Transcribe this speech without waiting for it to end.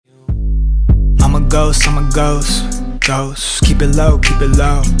ghost, I'm a ghost. Ghost, keep it low,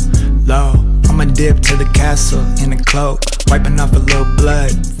 low. I'ma dip to the castle in a cloak, wiping off a little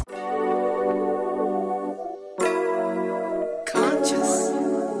blood.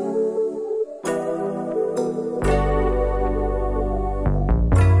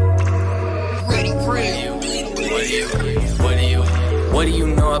 What do you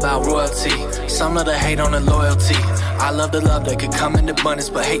know about royalty? Some love to hate on the loyalty. I love the love that could come in abundance,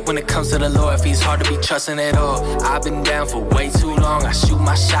 but hate when it comes to the loyalty. It's hard to be trusting at all. I've been down for way too long. I shoot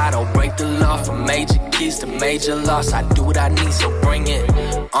my shot, I'll break the law. From major keys to major loss, I do what I need, so bring it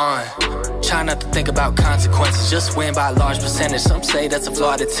on. Try not to think about consequences, just win by a large percentage. Some say that's a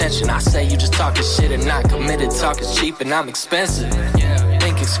flawed attention. I say you just talking shit and not committed. Talk is cheap and I'm expensive.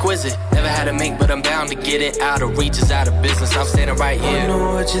 Think exquisite, never had a mink, but I'm bound to get it. Out of reach is out of business, I'm standing right here. I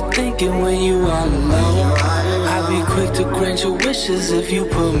know what you're thinking when you all alone. I'll be quick to grant your wishes if you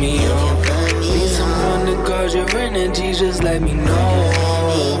put me on. Need someone to guard your energy, just let me know.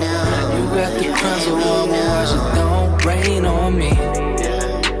 You got the crown, so I'ma watch it, don't rain on me.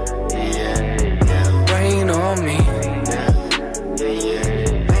 Rain on me.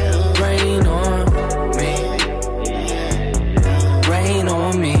 Rain on me. Rain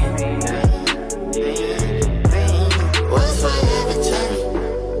on me. What's forever turning?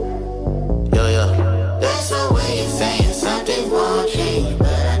 Yo, that's the way you're saying something won't change, but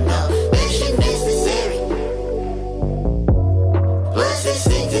I know that shit necessary. Plus it's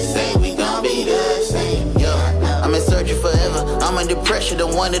sick to say we gon' be the same. Yo, I'm in search of forever. I'm under pressure, the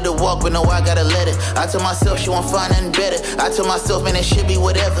one to walk, but no, I gotta let it. I told myself she won't find nothing better. I told myself, man, it should be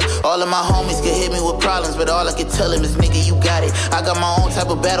whatever. All of my homies could hit me with problems, but all I could tell them is, nigga, you got it. I got my own type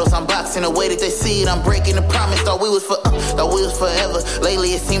of battles, I'm boxing the way that they see it. I'm breaking the promise, thought we was forever.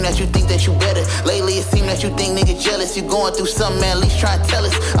 Lately it seemed that you think that you better. Lately it seemed that you think nigga jealous. You going through something, man, at least try and tell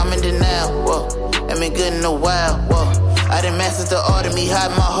us. I'm in denial, whoa, ain't been good in a while, whoa. I done mastered the art of me,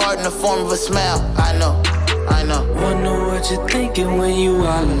 hiding my heart in the form of a smile. I know. Wonder what you're thinking when you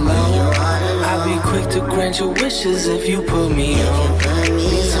all alone. I'll be quick to grant your wishes if you put me on.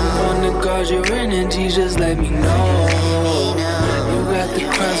 Need someone to guard your energy, just let me know. You got the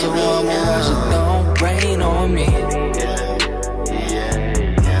crown, so I'ma watch it, don't rain on me.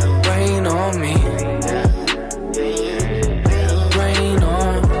 Rain on me. Rain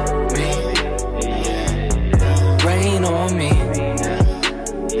on me. Rain on me.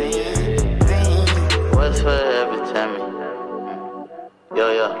 What's forever, tell me?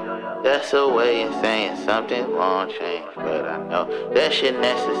 Yo, that's the way you're saying something won't change, but I know that shit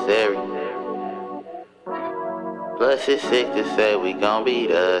necessary. Plus it's sick to say we gon' be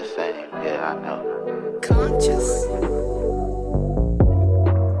the same, yeah, I know. Conscious.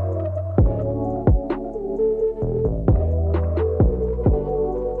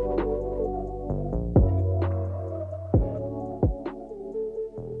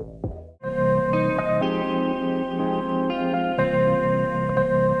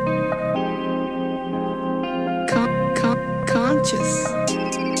 Conscious.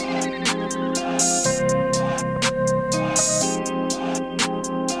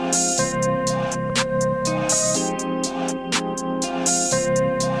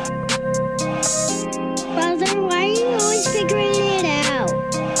 Brother, why are you always figuring it out?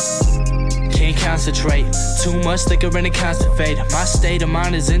 Can't concentrate, too much liquor and a constant fade. My state of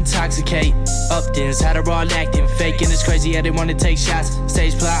mind is intoxicate. Uptons, had her all acting fake, and it's crazy how they wanna take shots.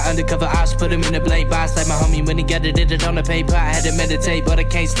 Stage plot, undercover ops, put him in a blank box. Like my homie when he got it, did it on the paper. I had to meditate, but I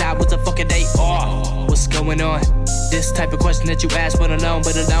can't stop. What's the fucking day? Oh, what's going on? This type of question that you ask when alone,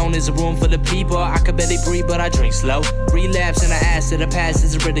 but alone is a room full of people. I could barely breathe, but I drink slow. Relapse and I ask that the past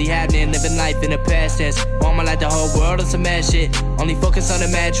is really happening. Living life in the past tense. Want my life, the whole world on some mad shit. Only focus on the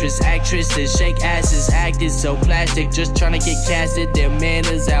mattress. Actresses, shake asses, actors so plastic. Just trying to get casted. Their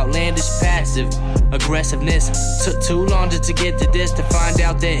manners outlandish, passive aggressiveness. Took too long just to get to this, to find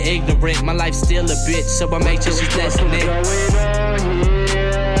out they're ignorant. My life's still a bitch, so I make sure she's listening.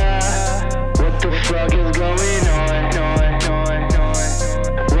 What the fuck is going on?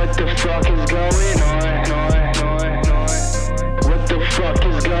 What the fuck is going on? What the fuck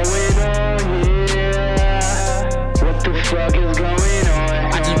is going on here? What the fuck is going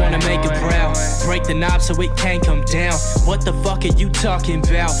on? I just wanna make it proud. Break the knob so it can't come down. What the fuck are you talking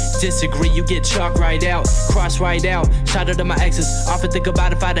about? Disagree, you get chalked right out. Cross right out. Shout out to my exes. Often think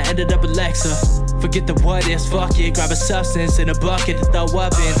about if I'd ended up with Alexa. Forget the what ifs, fuck it. Grab a substance in a bucket to throw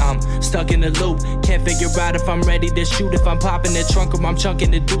up in. I'm stuck in the loop. Can't figure out if I'm ready to shoot. If I'm popping the trunk or I'm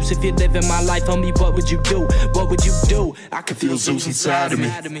chunking the deuce. If you're living my life, homie, what would you do? What would you do? I can feel Zeus inside of me.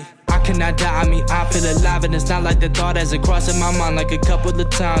 I can I die? I mean, I feel alive, and it's not like the thought hasn't crossed in my mind like a couple of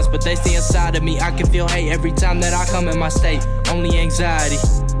times, but they stay inside of me. I can feel hate every time that I come in my state. Only anxiety,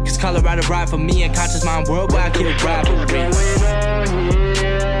 cause Colorado ride for me, and conscious mind worldwide kill rivalry.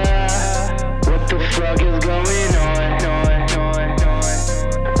 What the fuck is going on?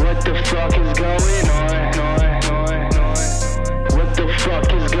 What the fuck is going on? What the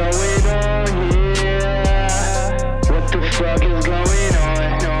fuck is going on? What the fuck is going on?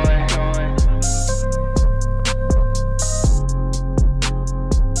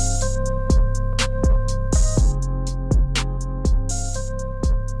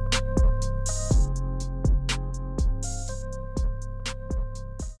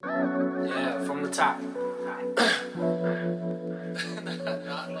 Top.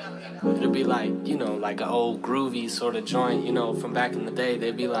 It'll be like, you know, like an old groovy sort of joint, you know, from back in the day.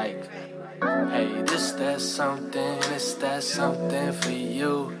 They'd be like, hey, this, that, something, this, that, something for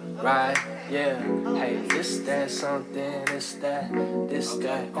you, right? Yeah. Hey, this, that, something, this, that,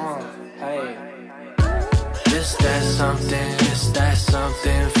 hey. This, that, something, this, that,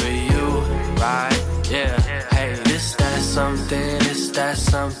 something for you, right? Yeah. Hey, this, that, something, this, that,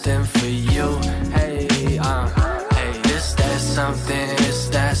 something for you. Hey, hey, this, that, something, this,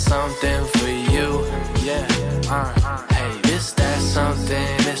 that, something for you. Yeah. Hey, this, that,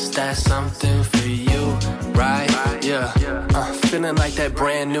 something, this, that, something for you, right? Yeah. Feeling like that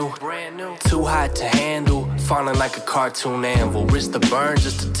brand new, too hot to handle. Falling like a cartoon anvil. Risk the burn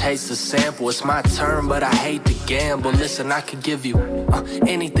just to taste the sample. It's my turn, but I hate to gamble. Listen, I could give you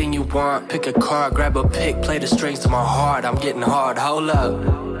anything you want. Pick a card, grab a pick, play the strings to my heart. I'm getting hard, hold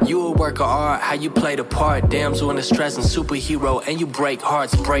up. You a work of art, how you play the part. Damsel in distress and superhero, and you break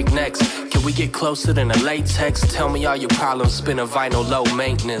hearts, break necks. Can we get closer than a latex? Tell me all your problems, spin a vinyl, low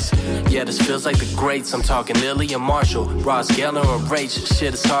maintenance. Yeah, this feels like the greats. I'm talking Lily and Marshall, Ross Geller and Rach.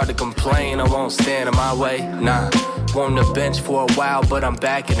 Shit, it's hard to complain, I won't stand in my way. Nah, on the bench for a while, but I'm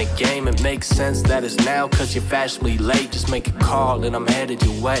back in the game. It makes sense that it's now, cause you're fashionably late. Just make a call and I'm headed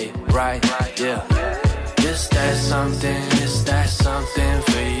your way, right? Yeah. This, that, something, this, that, something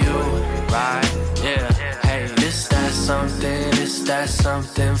for you, right? Yeah. Hey, this, that, something, this, that,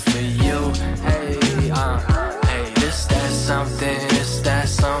 something for you. Hey, hey, this, that, something, this, that,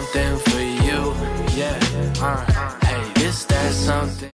 something for you. Yeah. Hey, this, that, something.